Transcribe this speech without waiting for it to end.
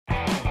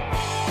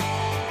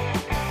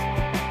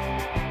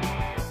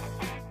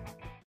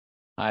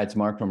Hi, it's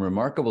Mark from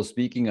Remarkable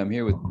Speaking. I'm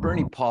here with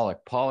Bernie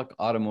Pollock, Pollock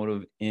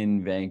Automotive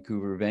in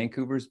Vancouver,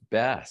 Vancouver's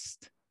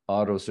best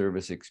auto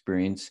service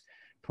experience.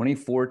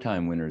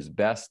 24-time winners,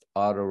 best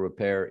auto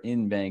repair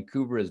in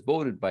Vancouver, as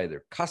voted by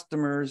their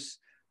customers,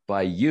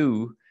 by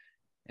you.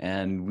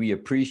 And we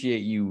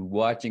appreciate you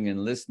watching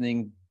and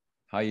listening.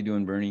 How you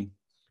doing, Bernie?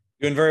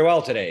 Doing very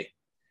well today.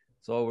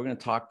 So we're going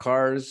to talk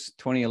cars.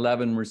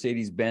 2011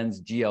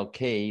 Mercedes-Benz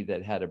GLK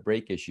that had a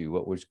brake issue.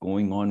 What was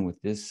going on with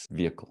this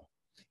vehicle?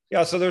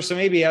 Yeah, so there's some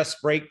ABS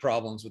brake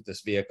problems with this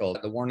vehicle.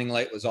 The warning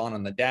light was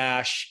on the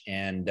dash,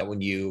 and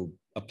when you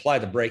apply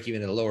the brake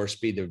even at a lower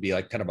speed, there would be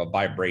like kind of a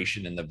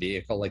vibration in the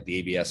vehicle, like the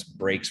ABS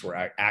brakes were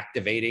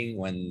activating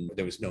when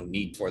there was no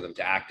need for them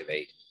to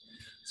activate.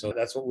 So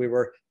that's what we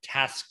were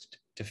tasked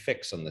to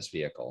fix on this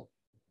vehicle.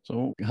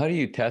 So how do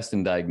you test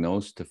and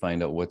diagnose to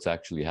find out what's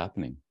actually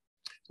happening?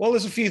 Well,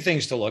 there's a few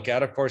things to look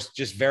at. Of course,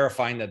 just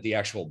verifying that the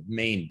actual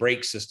main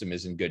brake system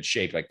is in good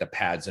shape, like the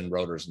pads and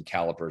rotors and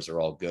calipers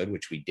are all good,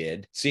 which we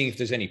did. Seeing if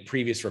there's any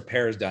previous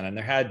repairs done, and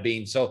there had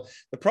been. So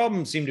the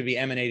problem seemed to be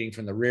emanating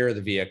from the rear of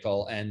the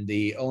vehicle, and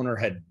the owner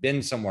had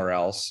been somewhere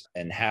else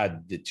and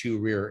had the two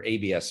rear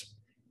ABS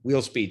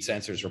wheel speed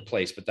sensors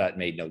replaced, but that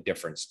made no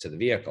difference to the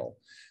vehicle.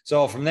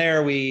 So from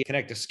there, we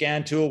connect a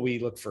scan tool. We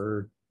look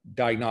for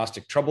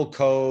diagnostic trouble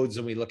codes,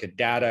 and we look at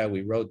data,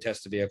 we road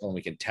test the vehicle, and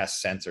we can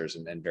test sensors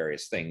and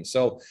various things.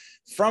 So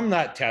from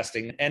that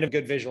testing and a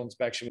good visual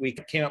inspection, we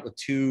came up with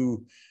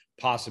two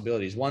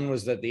possibilities. One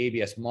was that the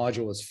ABS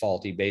module was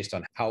faulty based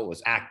on how it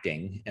was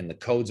acting and the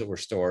codes that were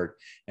stored.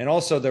 And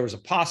also there was a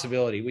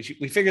possibility, which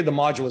we figured the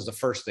module was the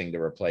first thing to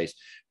replace,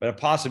 but a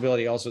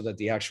possibility also that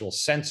the actual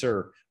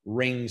sensor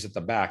rings at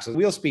the back. So the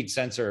wheel speed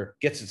sensor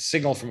gets its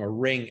signal from a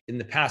ring. In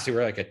the past, they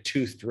were like a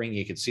toothed ring.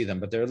 You could see them,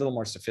 but they're a little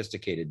more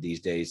sophisticated these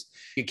days.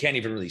 You can't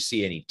even really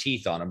see any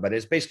teeth on them, but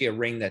it's basically a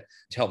ring that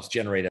helps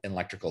generate an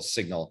electrical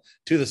signal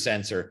to the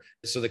sensor.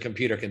 So the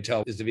computer can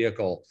tell, is the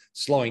vehicle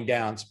slowing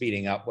down,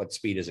 speeding up, what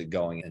speed is it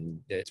going? And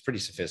it's pretty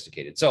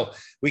sophisticated. So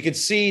we could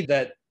see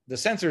that the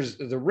sensors,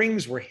 the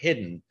rings were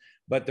hidden,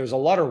 but there's a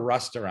lot of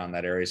rust around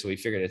that area. So we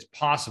figured it's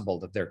possible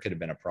that there could have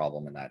been a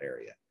problem in that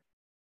area.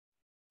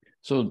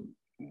 So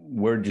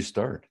where'd you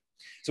start?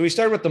 So we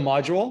started with the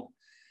module,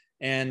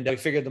 and we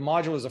figured the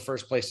module was the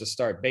first place to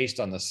start based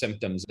on the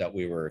symptoms that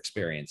we were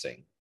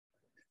experiencing.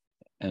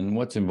 And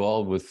what's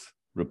involved with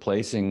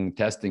replacing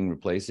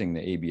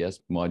the ABS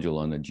module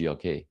on the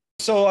GLK?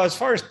 So as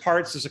far as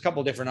parts, there's a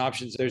couple of different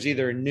options. There's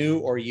either new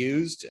or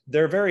used.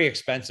 They're very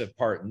expensive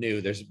part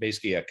new. There's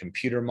basically a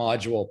computer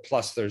module,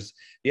 plus there's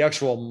the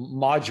actual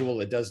module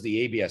that does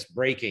the ABS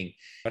braking.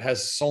 It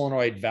has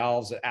solenoid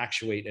valves that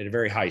actuate at a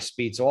very high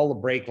speed. So all the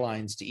brake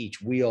lines to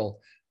each wheel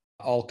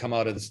all come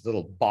out of this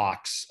little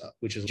box,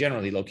 which is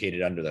generally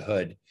located under the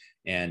hood.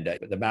 And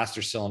the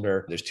master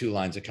cylinder, there's two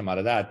lines that come out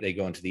of that. They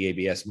go into the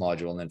ABS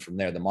module. And then from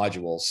there, the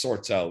module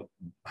sorts out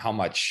how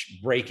much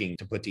braking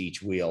to put to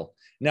each wheel.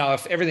 Now,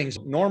 if everything's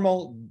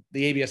normal,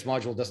 the ABS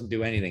module doesn't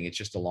do anything. It's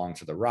just along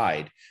for the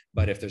ride.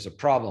 But if there's a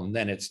problem,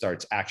 then it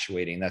starts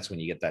actuating. That's when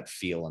you get that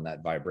feel and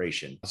that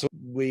vibration. So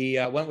we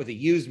went with a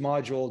used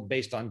module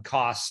based on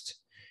cost.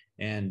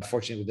 And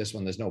fortunately with this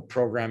one, there's no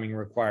programming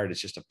required. It's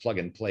just a plug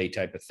and play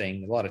type of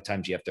thing. A lot of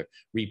times you have to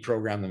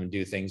reprogram them and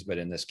do things, but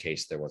in this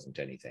case, there wasn't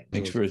anything.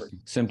 Makes for a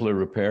simpler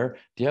repair.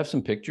 Do you have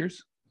some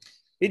pictures?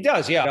 It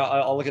does, yeah.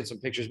 I'll look at some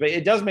pictures, but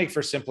it does make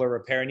for simpler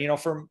repair. And,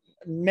 for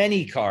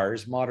many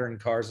cars, modern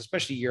cars,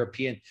 especially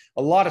European,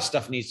 a lot of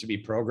stuff needs to be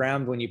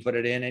programmed when you put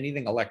it in.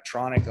 Anything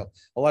electronic, a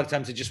lot of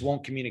times it just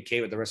won't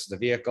communicate with the rest of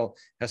the vehicle.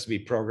 It has to be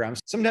programmed.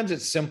 Sometimes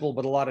it's simple,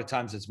 but a lot of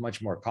times it's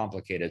much more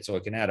complicated. So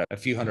it can add a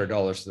few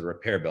 $100s to the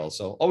repair bill.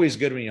 So always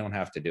good when you don't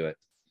have to do it.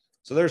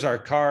 So there's our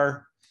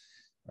car,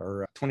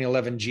 our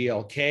 2011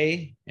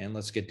 GLK, and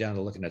let's get down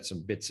to looking at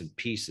some bits and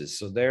pieces.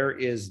 So there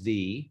is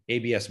the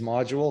ABS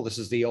module. This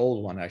is the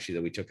old one actually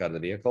that we took out of the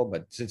vehicle,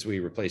 but since we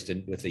replaced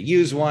it with the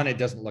used one, it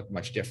doesn't look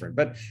much different.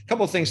 But a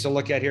couple of things to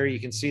look at here. You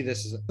can see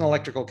this is an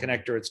electrical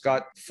connector. It's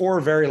got 4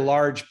 very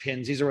large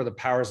pins. These are where the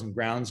powers and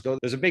grounds go.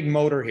 There's a big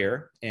motor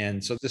here,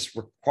 and so this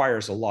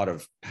requires a lot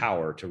of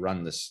power to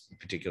run this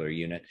particular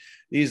unit.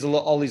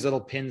 All these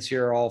little pins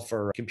here are all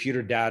for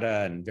computer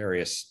data and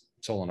various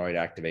solenoid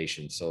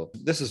activation. So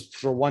this is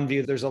for one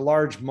view. There's a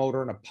large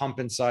motor and a pump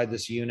inside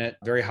this unit,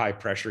 very high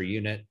pressure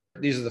unit.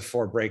 These are the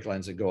 4 brake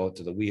lines that go out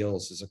to the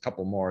wheels. There's a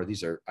couple more.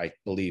 These are, I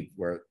believe,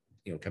 where,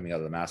 coming out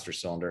of the master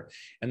cylinder.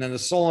 And then the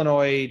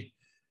solenoid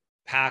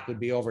pack would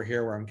be over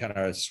here where I'm kind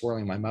of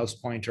swirling my mouse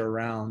pointer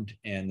around.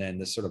 And then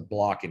this sort of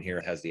block in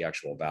here has the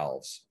actual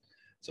valves.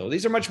 So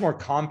these are much more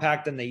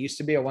compact than they used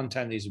to be. At one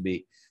time, these would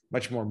be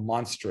much more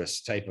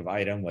monstrous type of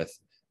item with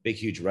big,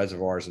 huge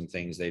reservoirs and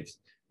things. They've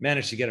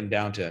managed to get them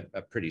down to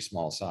a pretty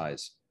small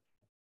size.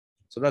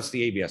 So that's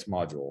the ABS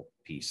module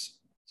piece.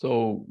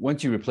 So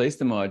once you replaced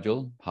the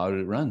module, how did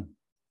it run? Did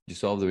you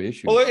solve the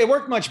issue? Well, it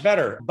worked much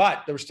better,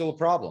 but there was still a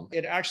problem.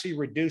 It actually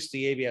reduced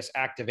the ABS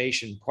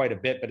activation quite a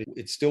bit, but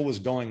it still was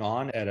going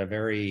on at a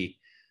very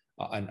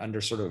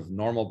under sort of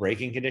normal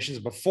braking conditions.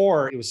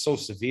 Before, it was so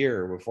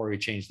severe before we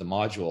changed the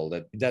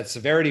module that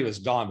severity was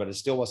gone, but it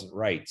still wasn't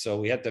right. So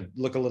we had to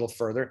look a little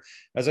further.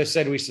 As I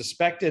said, we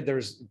suspected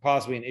there's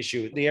possibly an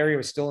issue. The area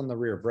was still in the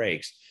rear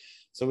brakes.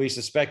 So we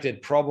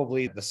suspected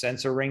probably the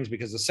sensor rings,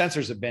 because the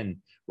sensors have been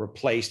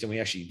replaced and we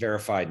actually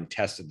verified and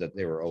tested that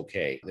they were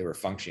okay. They were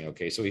functioning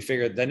okay. So we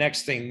figured the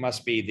next thing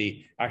must be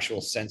the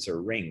actual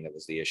sensor ring that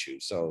was the issue.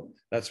 So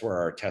that's where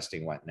our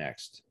testing went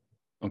next.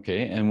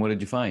 Okay. And what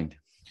did you find?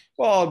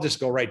 Well, I'll just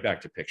go right back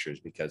to pictures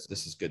because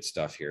this is good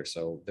stuff here.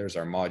 So there's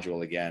our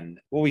module again.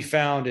 What we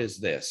found is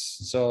this.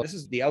 So this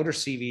is the outer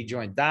CV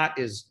joint. That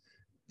is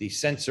the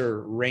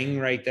sensor ring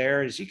right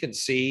there. As you can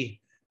see,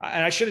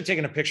 and I should have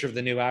taken a picture of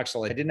the new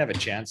axle. I didn't have a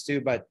chance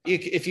to, but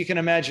if you can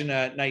imagine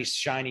a nice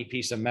shiny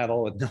piece of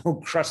metal with no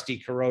crusty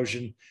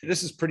corrosion,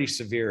 this is pretty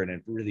severe and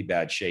in really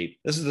bad shape.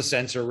 This is the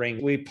sensor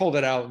ring. We pulled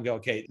it out and go,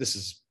 okay, this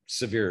is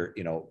severe,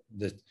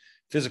 the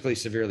physically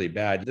severely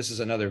bad. This is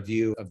another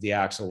view of the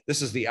axle.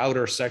 This is the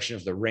outer section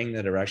of the ring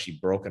that are actually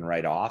broken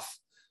right off.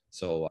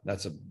 So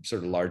that's a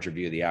sort of larger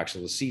view of the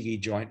axle. The CV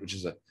joint, which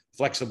is a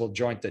flexible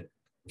joint that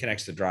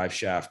connects the drive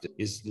shaft,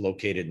 is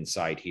located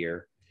inside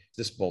here.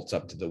 This bolts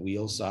up to the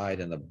wheel side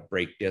and the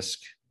brake disc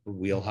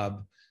wheel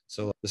hub.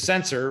 So the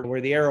sensor,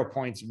 where the arrow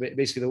points,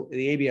 basically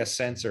the ABS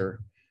sensor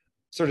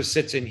sort of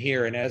sits in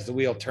here. And as the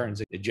wheel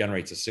turns, it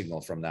generates a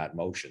signal from that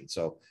motion.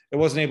 So it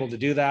wasn't able to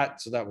do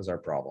that. So that was our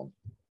problem.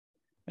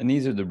 And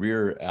these are the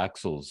rear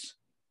axles,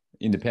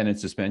 independent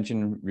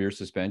suspension, rear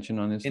suspension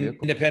on this vehicle?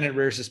 Independent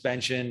rear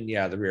suspension.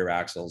 Yeah, the rear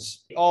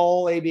axles.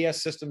 All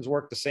ABS systems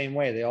work the same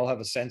way. They all have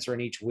a sensor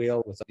in each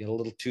wheel with a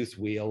little tooth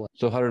wheel.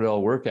 So how did it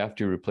all work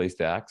after you replaced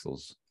the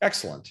axles?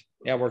 Excellent.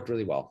 Yeah, it worked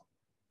really well.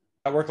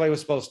 It worked like it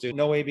was supposed to.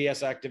 No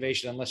ABS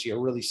activation unless you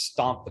really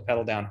stomp the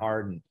pedal down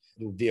hard and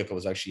the vehicle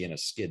was actually in a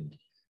skid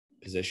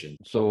position.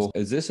 So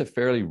is this a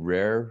fairly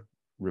rare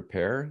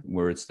repair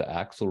where it's the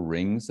axle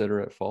rings that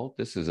are at fault?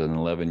 This is an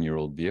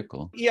 11-year-old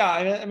vehicle. Yeah,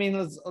 I mean,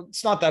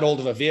 it's not that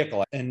old of a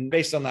vehicle. And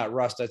based on that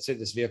rust, I'd say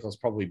this vehicle has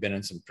probably been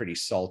in some pretty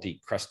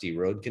salty, crusty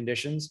road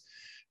conditions.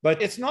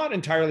 But it's not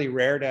entirely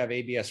rare to have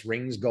ABS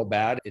rings go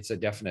bad. It's a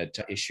definite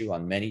issue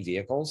on many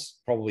vehicles,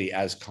 probably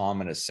as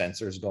common as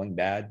sensors going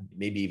bad,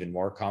 maybe even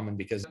more common,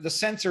 because the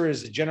sensor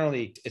is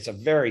generally, it's a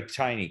very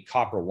tiny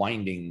copper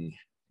winding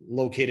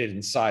located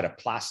inside a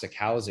plastic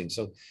housing.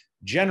 So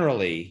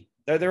generally,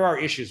 there are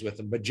issues with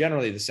them, but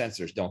generally the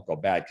sensors don't go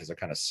bad because they're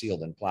kind of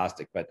sealed in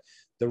plastic. But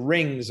the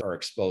rings are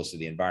exposed to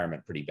the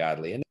environment pretty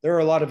badly. And there are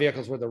a lot of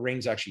vehicles where the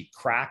rings actually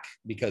crack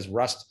because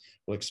rust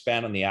will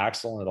expand on the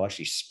axle and it'll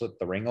actually split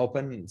the ring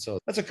open. And so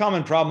that's a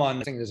common problem on,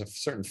 I think there's a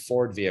certain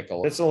Ford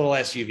vehicle. It's a little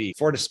SUV,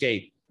 Ford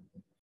Escape.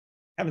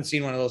 Haven't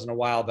seen one of those in a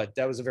while, but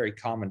that was a very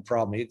common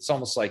problem. It's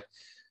almost like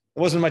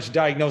there wasn't much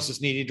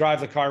diagnosis needed. You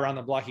drive the car around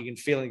the block, you can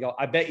feel it and go,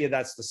 I bet you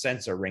that's the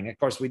sensor ring. Of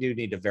course, we do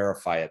need to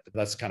verify it, but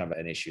that's kind of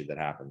an issue that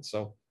happens.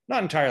 So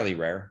not entirely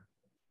rare.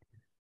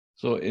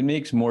 So it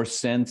makes more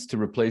sense to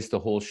replace the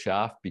whole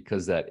shaft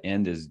because that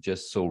end is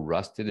just so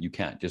rusted. You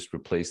can't just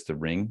replace the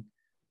ring.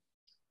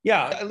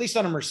 Yeah, at least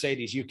on a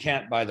Mercedes, you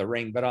can't buy the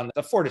ring. But on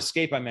the Ford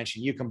Escape I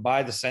mentioned, you can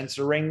buy the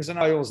sensor rings. And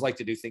I always like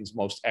to do things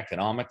most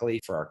economically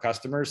for our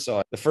customers.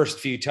 So the first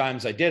few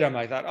times I did them,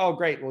 I thought, oh,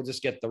 great, we'll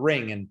just get the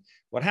ring. And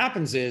what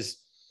happens is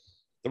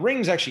the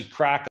rings actually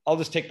crack. I'll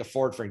just take the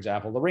Ford, for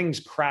example. The rings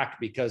crack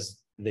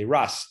because they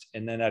rust,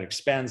 and then that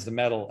expands the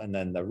metal, and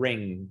then the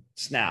ring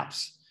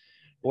snaps.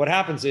 What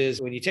happens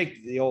is when you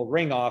take the old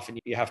ring off, and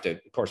you have to,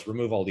 of course,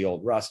 remove all the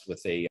old rust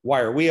with a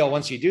wire wheel.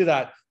 Once you do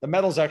that, the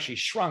metal's actually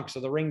shrunk, so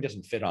the ring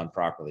doesn't fit on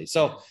properly.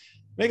 So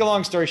make a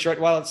long story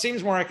short, while it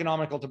seems more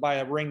economical to buy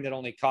a ring that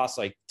only costs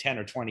like 10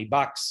 or 20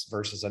 bucks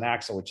versus an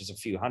axle, which is a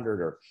few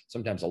hundred or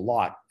sometimes a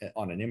lot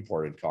on an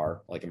imported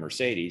car like a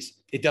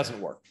Mercedes, it doesn't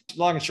work.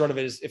 Long and short of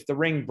it is if the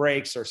ring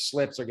breaks or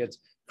slips or gets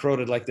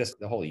corroded like this,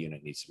 the whole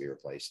unit needs to be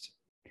replaced.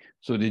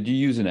 So did you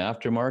use an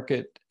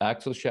aftermarket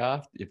axle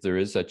shaft, if there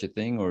is such a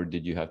thing, or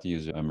did you have to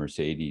use a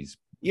Mercedes?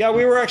 Yeah,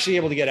 we were actually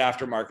able to get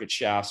aftermarket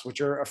shafts,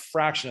 which are a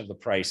fraction of the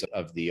price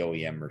of the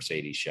OEM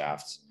Mercedes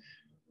shafts.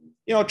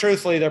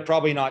 Truthfully, they're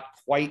probably not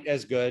quite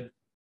as good,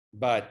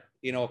 but,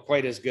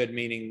 quite as good,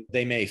 meaning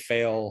they may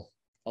fail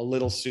a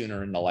little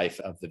sooner in the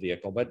life of the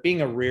vehicle. But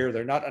being a rear,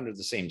 they're not under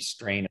the same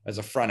strain as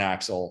a front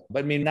axle.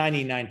 But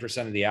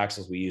 99% of the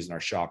axles we use in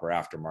our shop are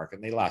aftermarket,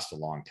 and they last a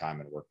long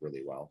time and work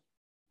really well.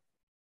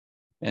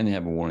 And they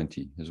have a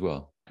warranty as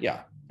well.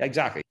 Yeah,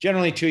 exactly.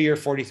 Generally 2-year,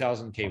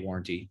 40,000 K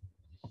warranty.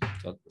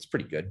 So it's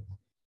pretty good.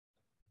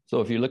 So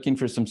if you're looking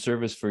for some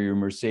service for your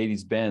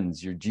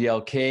Mercedes-Benz, your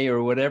GLK,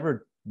 or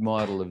whatever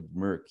model of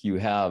Merc you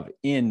have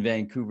in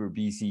Vancouver,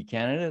 BC,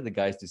 Canada, the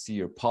guys to see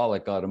are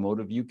Pollock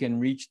Automotive. You can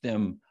reach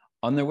them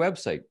on their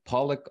website,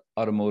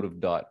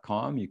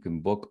 pollockautomotive.com. You can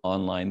book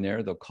online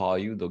there. They'll call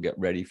you. They'll get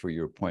ready for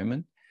your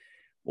appointment.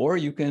 Or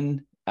you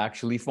can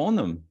actually phone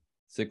them,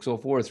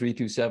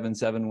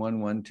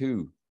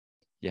 604-327-7112.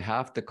 You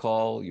have to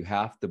call, you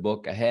have to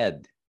book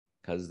ahead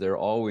because they're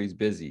always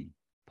busy.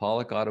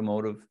 Pollock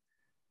Automotive,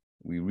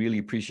 we really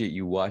appreciate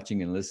you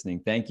watching and listening.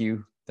 Thank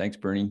you. Thanks,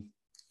 Bernie.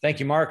 Thank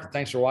you, Mark.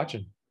 Thanks for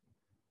watching.